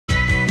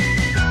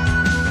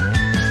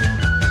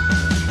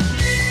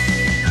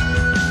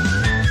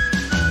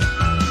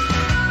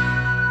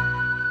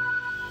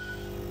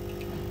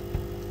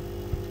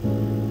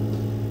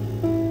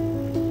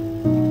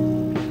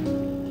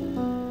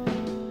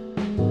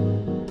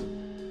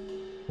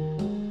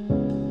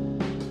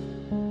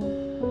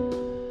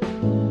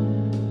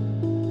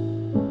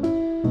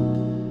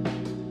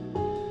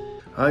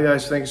Hi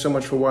guys, thanks so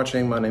much for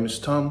watching. My name is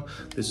Tom.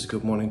 This is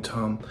Good Morning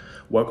Tom.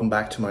 Welcome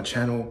back to my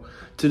channel.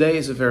 Today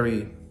is it's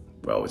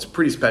a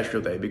pretty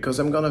special day because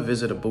I'm gonna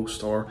visit a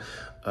bookstore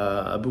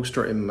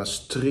in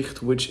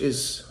Maastricht, which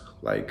is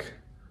like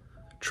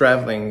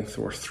traveling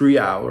for 3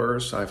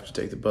 hours. I have to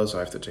take the bus, I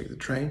have to take the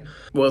train.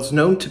 Well, it's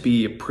known to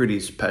be a pretty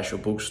special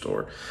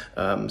bookstore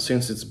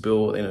since it's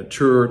built in a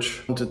church.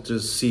 I wanted to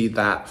see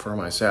that for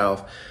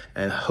myself,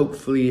 and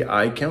hopefully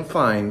I can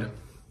find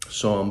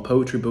some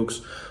poetry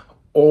books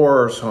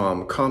or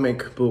some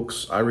comic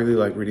books. I really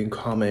like reading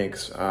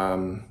comics.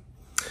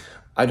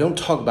 I don't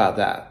talk about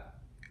that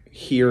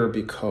here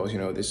because, you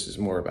know, this is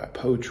more about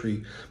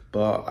poetry,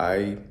 but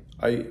I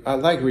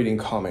like reading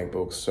comic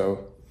books,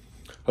 so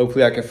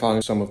hopefully I can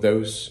find some of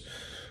those.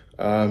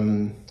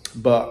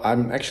 But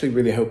I'm actually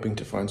really hoping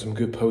to find some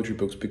good poetry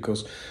books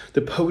because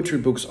the poetry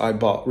books I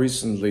bought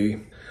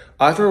recently,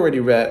 I've already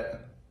read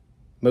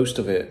most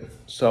of it.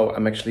 So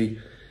I'm actually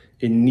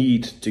in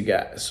need to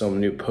get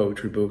some new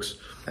poetry books.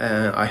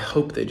 And I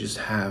hope they just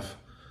have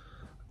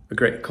a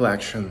great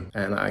collection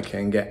and I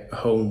can get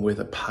home with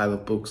a pile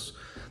of books.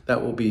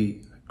 That will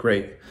be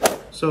great.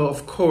 So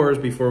of course,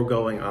 before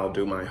going, I'll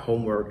do my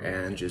homework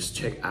and just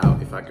check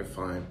out if I can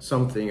find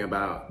something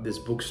about this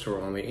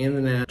bookstore on the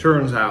internet.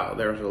 Turns out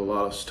there's a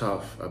lot of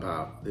stuff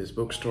about this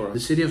bookstore. The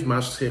city of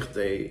Maastricht,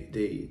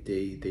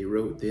 they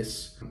wrote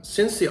this.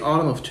 Since the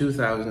autumn of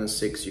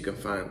 2006, you can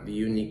find the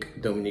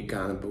unique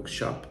Dominican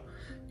bookshop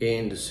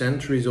in the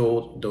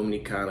centuries-old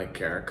Dominicanen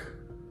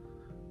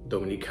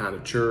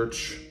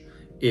church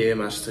in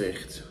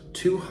Maastricht.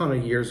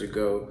 200 years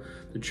ago,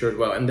 the church,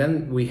 and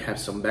then we have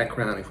some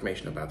background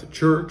information about the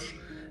church,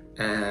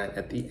 and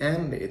at the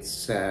end it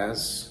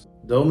says,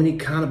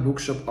 Dominicanen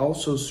bookshop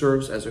also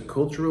serves as a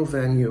cultural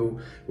venue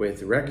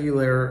with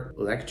regular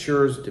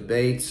lectures,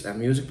 debates, and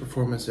music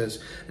performances,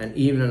 and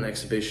even an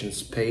exhibition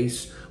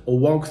space. A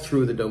walk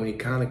through the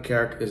Dominicanen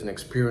Kerk is an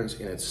experience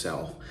in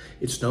itself.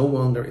 It's no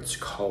wonder it's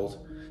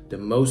called the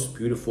most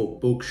beautiful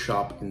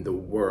bookshop in the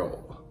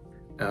world.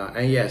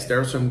 And yes, there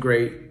are some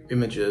great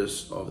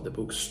images of the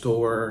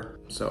bookstore,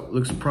 so it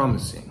looks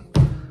promising.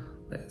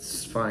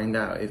 Let's find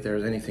out if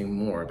there's anything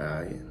more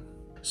about it.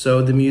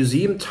 So the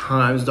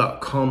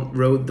museumtimes.com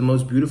wrote the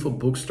most beautiful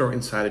bookstore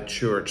inside a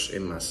church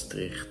in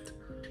Maastricht.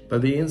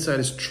 But the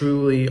inside is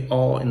truly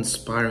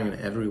awe-inspiring in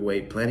every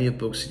way. Plenty of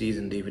book CDs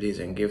and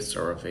DVDs and gifts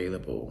are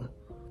available.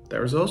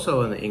 There is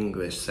also an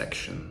English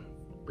section,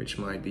 which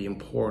might be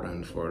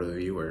important for the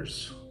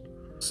viewers.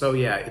 So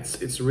yeah,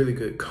 it's a really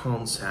good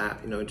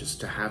concept, you know, just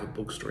to have a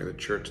bookstore in the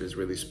church is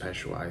really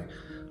special.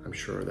 I'm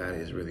sure that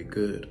is really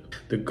good.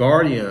 The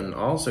Guardian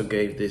also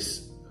gave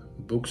this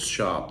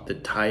bookshop the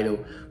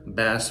title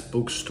Best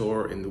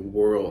Bookstore in the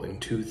World in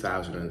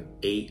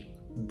 2008.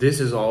 This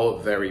is all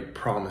very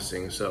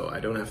promising, so I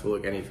don't have to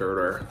look any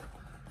further.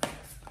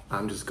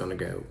 I'm just gonna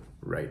go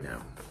right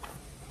now.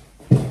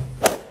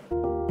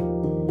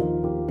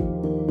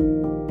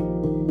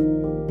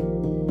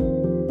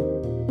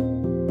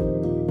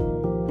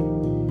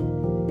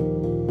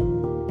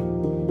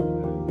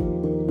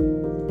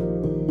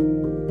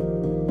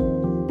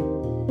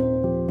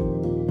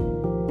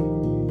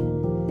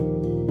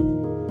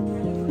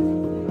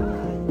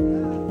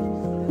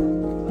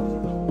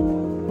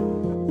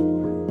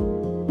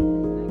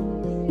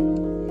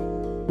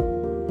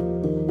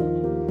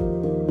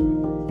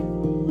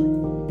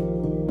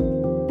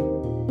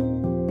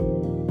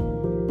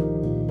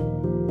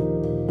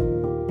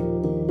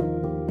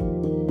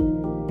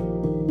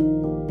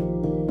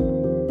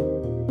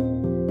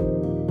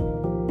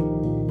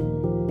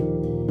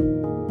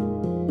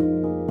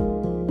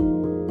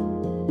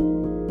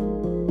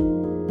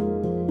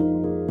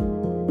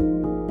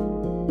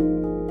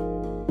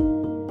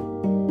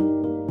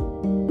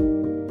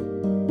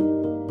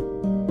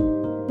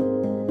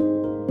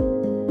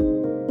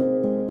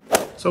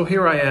 So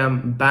here I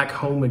am back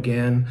home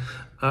again.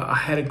 I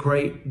had a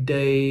great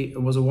day.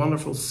 It was a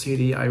wonderful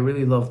city. I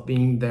really loved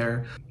being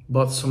there.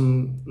 Bought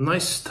some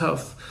nice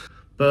stuff.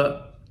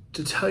 But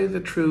to tell you the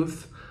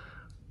truth,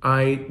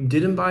 I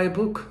didn't buy a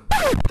book.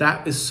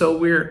 That is so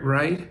weird,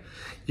 right?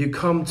 You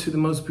come to the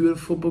most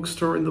beautiful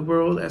bookstore in the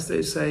world, as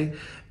they say,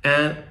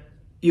 and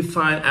you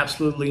find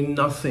absolutely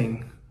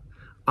nothing.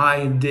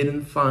 I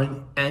didn't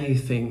find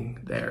anything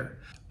there.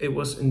 It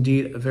was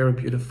indeed a very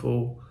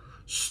beautiful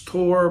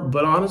store,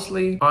 but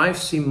honestly, I've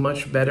seen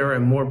much better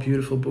and more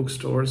beautiful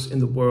bookstores in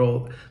the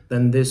world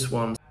than this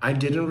one. I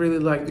didn't really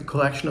like the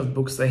collection of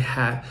books they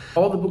had.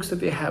 All the books that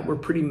they had were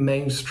pretty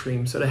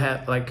mainstream, so they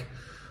had like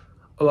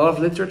a lot of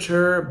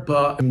literature,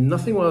 but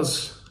nothing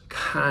was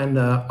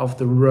kinda off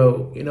the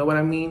road, you know what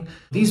I mean?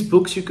 These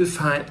books you could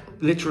find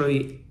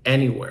literally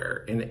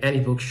anywhere, in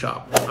any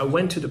bookshop. I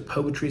went to the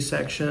poetry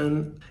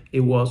section, it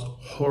was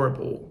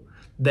horrible.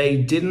 They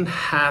didn't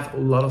have a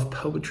lot of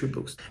poetry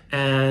books,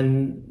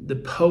 and the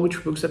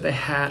poetry books that they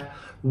had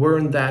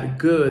weren't that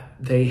good.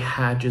 They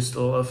had just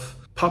a lot of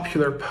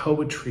popular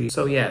poetry.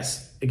 So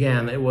yes,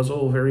 again, it was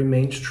all very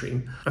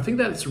mainstream. I think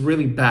that's a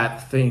really bad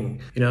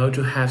thing, you know,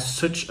 to have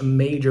such a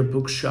major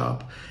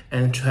bookshop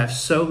and to have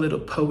so little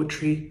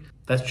poetry.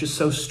 that's just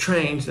so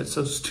strange, that's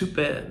so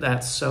stupid,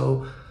 that's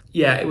so,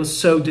 yeah, it was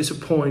so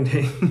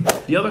disappointing.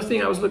 The other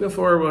thing I was looking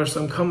for were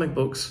some comic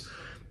books.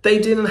 They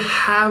didn't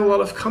have a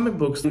lot of comic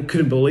books. I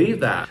couldn't believe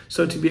that.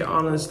 So to be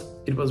honest,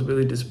 it was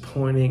really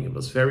disappointing. It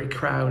was very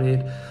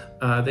crowded.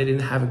 They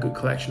didn't have a good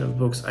collection of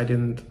books. I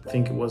didn't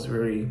think it was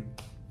very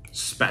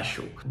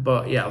special.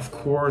 But yeah, of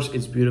course,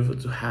 it's beautiful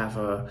to have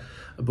a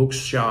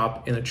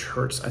bookshop in a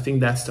church. I think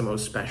that's the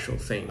most special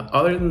thing.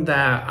 Other than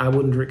that, I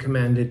wouldn't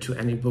recommend it to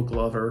any book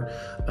lover.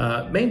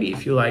 Maybe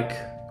if you like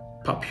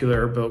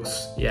popular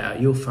books, yeah,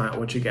 you'll find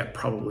what you get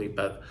probably.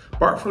 But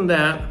apart from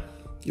that,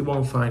 you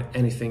won't find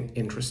anything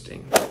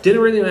interesting.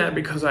 Didn't really matter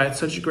because I had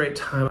such a great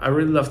time. I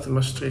really loved the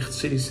Maastricht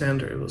city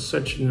center. It was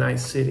such a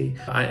nice city.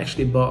 I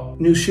actually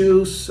bought new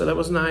shoes, so that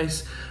was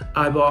nice.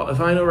 I bought a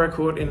vinyl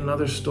record in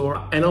another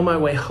store. And on my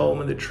way home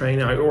in the train,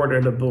 I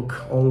ordered a book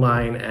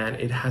online and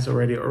it has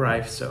already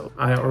arrived. So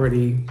I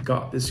already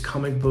got this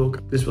comic book.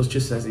 This was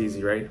just as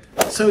easy, right?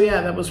 So yeah,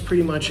 that was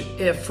pretty much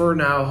it for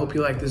now. Hope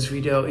you like this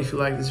video. If you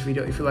like this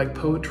video, if you like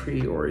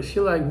poetry or if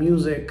you like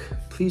music,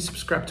 please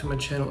subscribe to my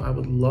channel. I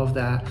would love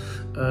that.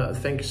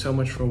 Thank you so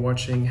much for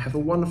watching. Have a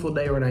wonderful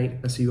day or night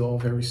and see you all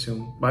very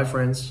soon. Bye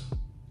friends.